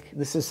unique.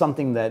 This is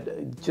something that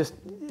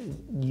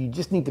you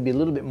just need to be a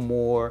little bit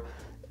more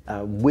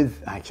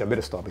actually I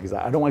better stop because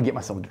I don't want to get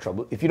myself into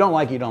trouble. If you don't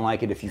like it, you don't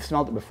like it. If you've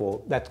smelled it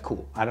before, that's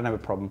cool. I don't have a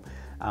problem.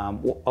 I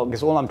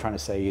guess all I'm trying to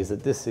say is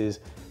that this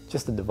is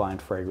just a divine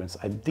fragrance.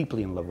 I'm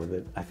deeply in love with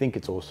it. I think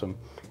it's awesome.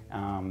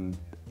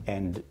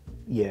 And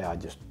yeah,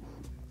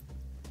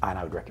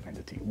 I would recommend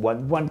it to you.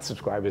 One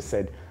subscriber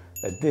said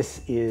that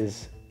this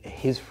is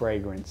his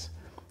fragrance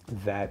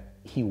that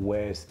he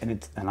wears,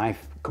 and I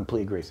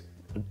completely agree,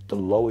 to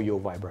lower your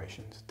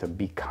vibrations, to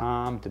be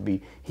calm,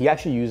 he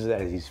actually uses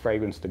that as his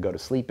fragrance to go to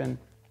sleep in.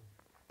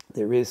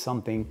 There is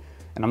something,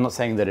 and I'm not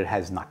saying that it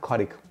has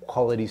narcotic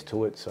qualities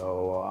to it,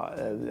 so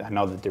I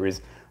know that there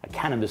is a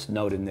cannabis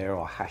note in there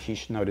or a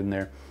hashish note in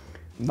there.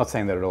 I'm not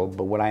saying that at all,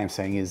 but what I am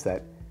saying is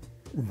that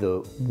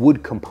the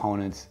wood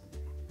components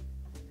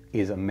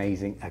is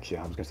amazing. Actually,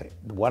 I was gonna say,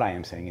 what I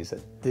am saying is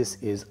that this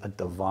is a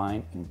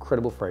divine,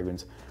 incredible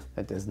fragrance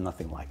that there's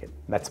nothing like it.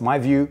 That's my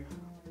view.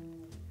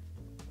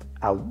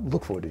 I'll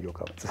look forward to your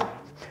comments.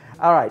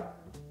 All right,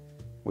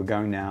 we're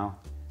going now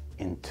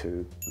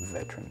into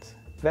veterans.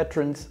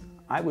 Veterans,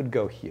 I would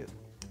go here.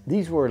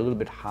 These were a little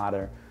bit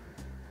harder.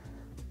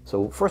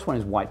 So first one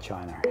is White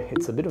China.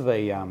 It's a bit of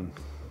a,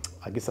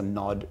 I guess a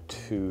nod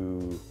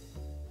to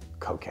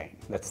cocaine.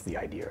 That's the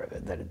idea of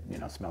it, that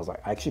it smells like.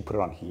 I actually put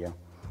it on here.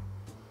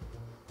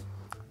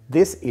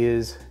 This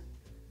is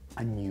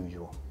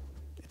unusual.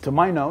 To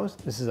my nose,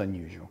 this is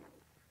unusual.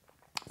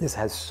 This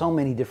has so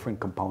many different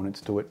components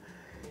to it.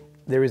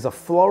 there is a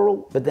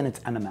floral, but then it's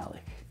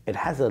animalic. It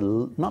has a,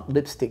 not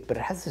lipstick, but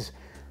it has this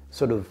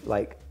sort of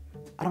like,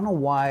 I don't know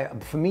why,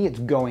 for me it's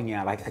going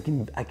out. I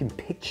can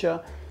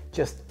picture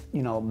just,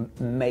 you know,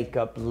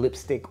 makeup,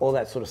 lipstick, all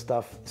that sort of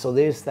stuff. So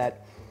there's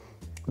that,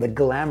 the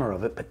glamour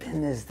of it, but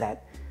then there's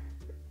that,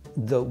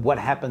 what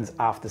happens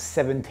after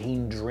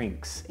 17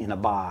 drinks in a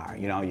bar,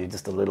 you know, you're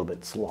just a little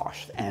bit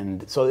sloshed.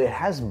 And so it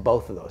has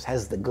both of those. It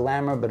has the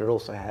glamour, but it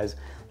also has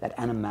that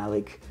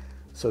animalic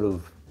sort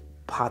of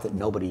part that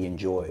nobody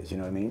enjoys, you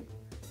know what I mean?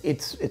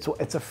 It's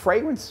a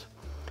fragrance.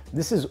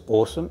 This is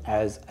awesome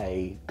as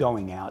a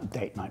going out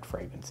date night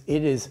fragrance.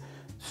 It is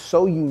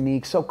so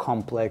unique, so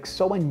complex,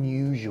 so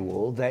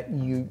unusual that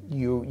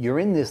you're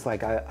in this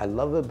like, I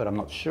love it, but I'm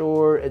not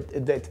sure.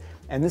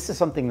 And this is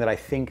something that I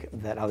think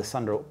that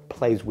Alessandro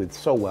plays with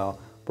so well,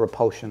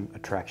 repulsion,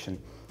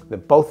 attraction,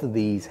 that both of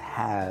these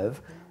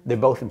have, they're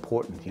both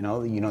important, you know,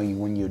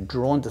 when you're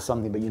drawn to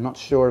something but you're not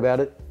sure about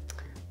it,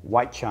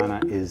 white china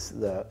is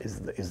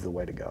the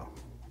way to go.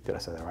 Did I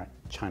say that right?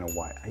 China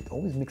white. I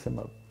always mix them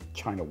up.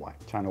 China white.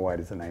 China white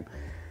is the name.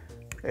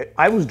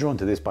 I was drawn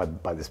to this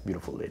by this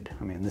beautiful lid.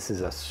 I mean, this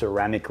is a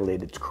ceramic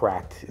lid. It's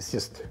cracked. It's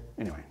just,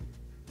 anyway.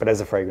 But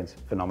as a fragrance,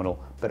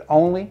 phenomenal. But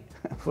only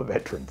for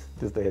veterans.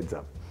 Just a heads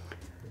up.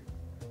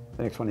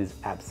 The next one is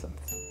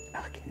absinthe.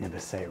 I can never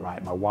say it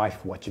right. My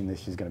wife watching this,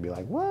 she's going to be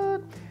like,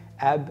 what?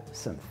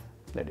 Absinthe.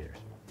 There it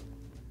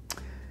is.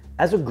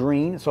 As a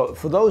green, so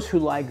for those who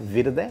like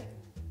Verde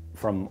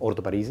from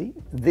Orto Parisi,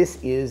 this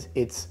is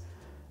its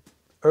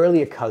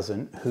earlier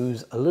cousin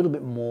who's a little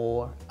bit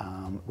more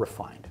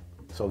refined.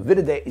 So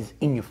Verde is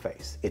in your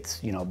face.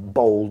 It's, you know,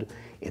 bold,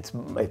 it's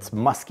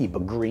musky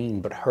but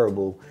green but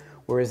herbal.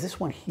 Whereas this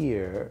one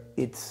here,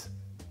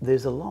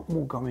 there's a lot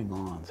more going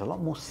on. It's a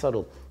lot more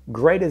subtle.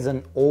 Great as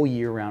an all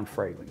year round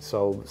fragrance.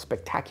 So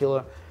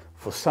spectacular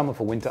for summer,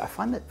 for winter. I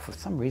find that for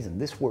some reason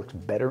this works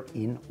better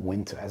in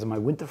winter. As my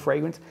winter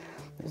fragrance,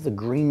 there's the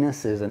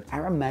greenness, there's an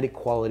aromatic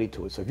quality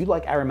to it. So if you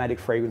like aromatic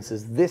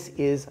fragrances, this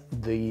is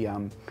the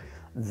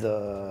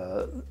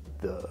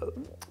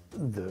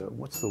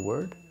what's the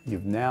word?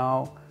 You've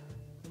now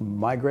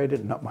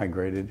migrated, not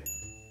migrated.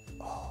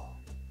 Oh,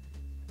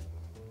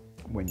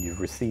 when you've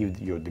received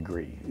your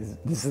degree.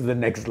 This is the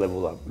next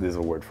level up. There's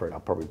a word for it. I'll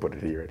probably put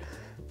it here.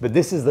 But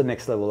this is the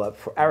next level up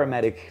for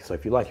aromatic. So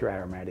if you like your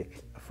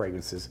aromatic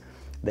fragrances,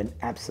 then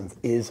absinthe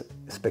is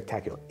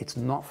spectacular. It's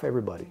not for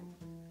everybody.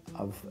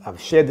 I've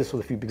shared this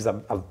with a few because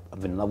I'm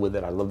in love with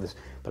it. I love this.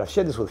 But I've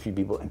shared this with a few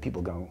people and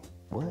people go,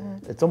 what?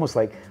 It's almost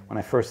like when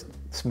I first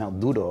smelled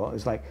Duro,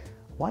 it's like,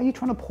 why are you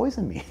trying to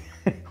poison me?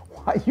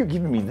 Why are you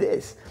giving me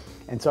this?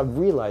 And so I've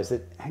realized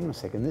that, hang on a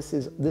second, this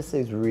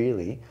is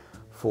really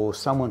for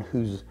someone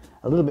who's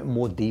a little bit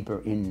more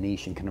deeper in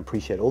niche and can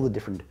appreciate all the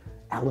different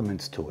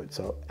elements to it.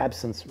 So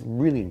absinthe,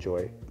 really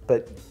enjoy,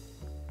 but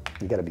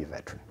you gotta be a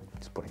veteran.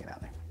 Just putting it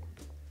out there.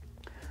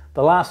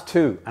 The last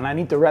two, and I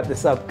need to wrap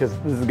this up because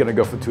this is gonna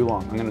go for too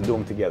long. I'm gonna do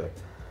them together.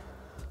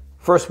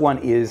 First one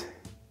is,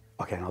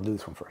 okay, and I'll do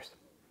this one first.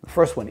 The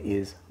first one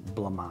is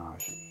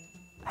Blamage.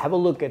 Have a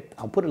look at,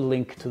 I'll put a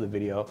link to the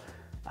video.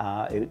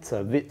 It's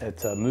a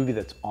movie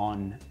that's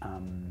on,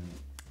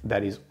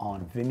 that is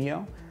on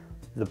Vimeo.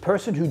 The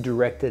person who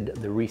directed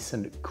the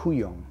recent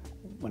Couillon,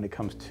 when it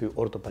comes to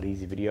Orto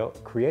Parisi video,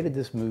 created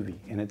this movie,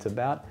 and it's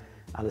about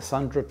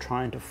Alessandro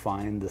trying to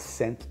find the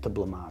scent to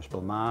Blamage.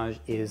 Blamage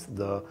is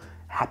the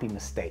happy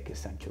mistake,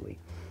 essentially.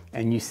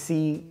 And you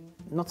see,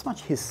 not so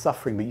much his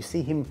suffering, but you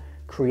see him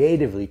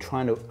creatively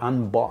trying to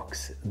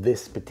unbox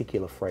this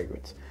particular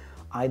fragrance.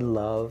 I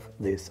love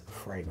this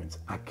fragrance.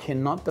 I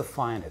cannot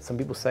define it. Some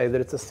people say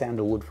that it's a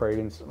sandalwood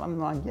fragrance. I'm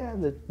like, yeah,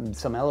 there's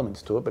some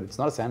elements to it, but it's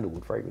not a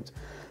sandalwood fragrance.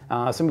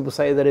 Some people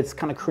say that it's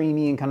kind of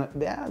creamy and kind of,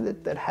 yeah,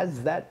 that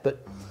has that,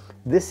 but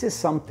this is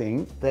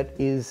something that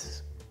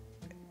is,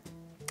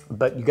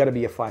 but you gotta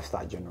be a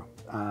 5-star general.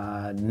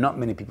 Not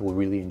many people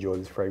really enjoy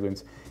this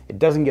fragrance. It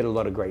doesn't get a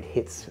lot of great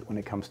hits when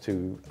it comes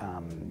to,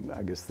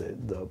 I guess,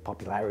 the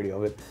popularity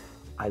of it.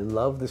 I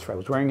love this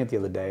fragrance. I was wearing it the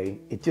other day.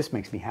 It just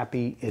makes me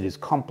happy. It is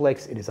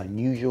complex, it is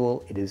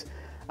unusual, it is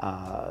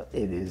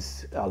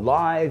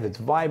alive, it's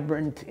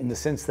vibrant in the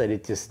sense that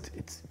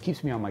it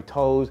keeps me on my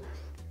toes,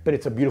 but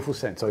it's a beautiful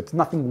scent. So it's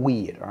nothing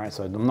weird, all right?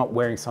 So I'm not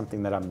wearing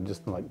something that I'm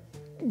just like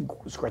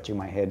scratching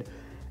my head.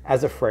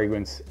 As a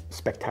fragrance,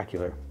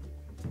 spectacular.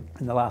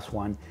 And the last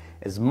one,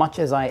 as much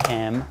as I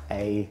am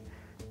a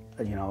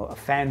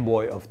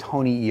fanboy of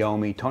Tony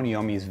IOMMI. Tony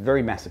IOMMI is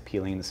very mass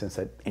appealing in the sense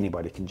that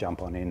anybody can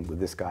jump on in with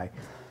this guy.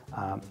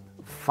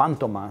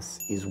 Fantomas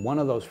is one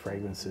of those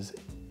fragrances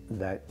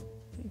that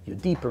you're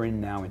deeper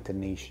in now into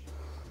niche.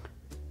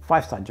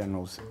 5-star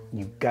generals,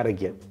 you gotta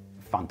get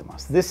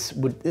Fantomas.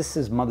 This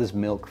is mother's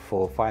milk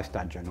for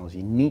 5-star generals.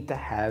 You need to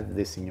have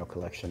this in your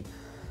collection.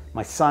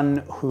 My son,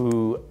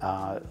 who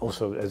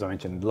also, as I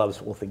mentioned,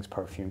 loves all things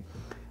perfume,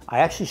 I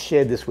actually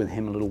shared this with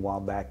him a little while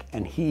back,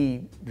 and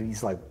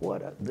he's like,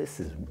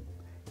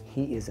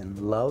 he is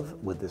in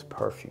love with this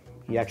perfume.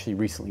 He actually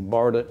recently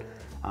borrowed it,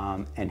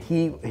 and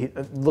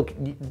look,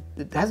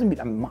 it hasn't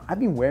been, I've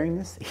been wearing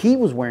this. He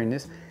was wearing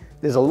this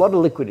There's a lot of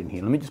liquid in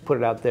here. Let me just put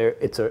it out there.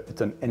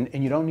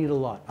 And you don't need a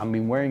lot. I've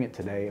been wearing it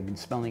today. I've been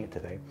smelling it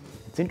today.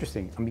 It's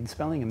interesting. I've been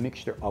smelling a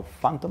mixture of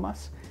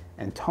Fantomas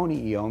and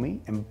Tony IOMMI,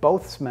 and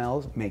both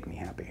smells make me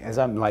happy. As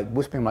I'm like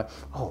whispering, I'm like,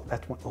 oh,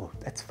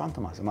 that's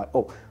Fantomas. I'm like,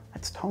 oh,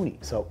 that's Tony.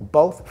 So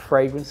both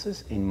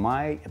fragrances, in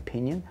my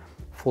opinion,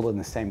 fall in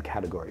the same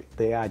category.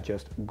 They are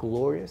just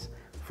glorious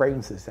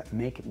fragrances that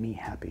make me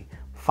happy.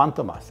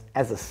 Fantomas,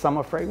 as a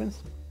summer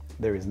fragrance,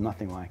 there is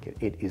nothing like it.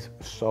 It is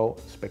so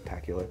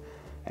spectacular.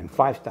 And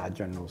 5-star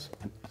generals,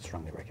 I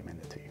strongly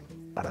recommend it to you.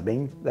 Bada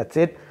bing, that's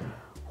it.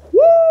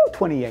 Woo,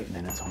 28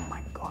 minutes, oh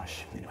my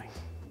gosh. Anyway,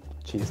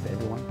 cheers to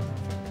everyone.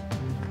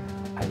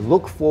 I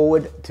look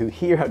forward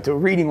to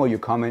reading all your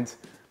comments.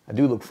 I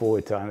do look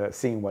forward to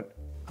seeing what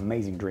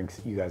amazing drinks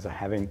you guys are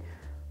having.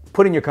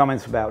 Put in your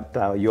comments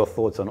about your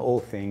thoughts on all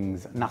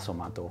things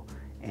NASOMATTO.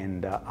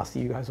 And I'll see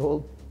you guys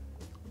all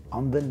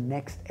on the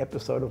next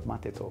episode of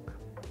Mate Talk.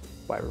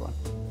 Bye everyone.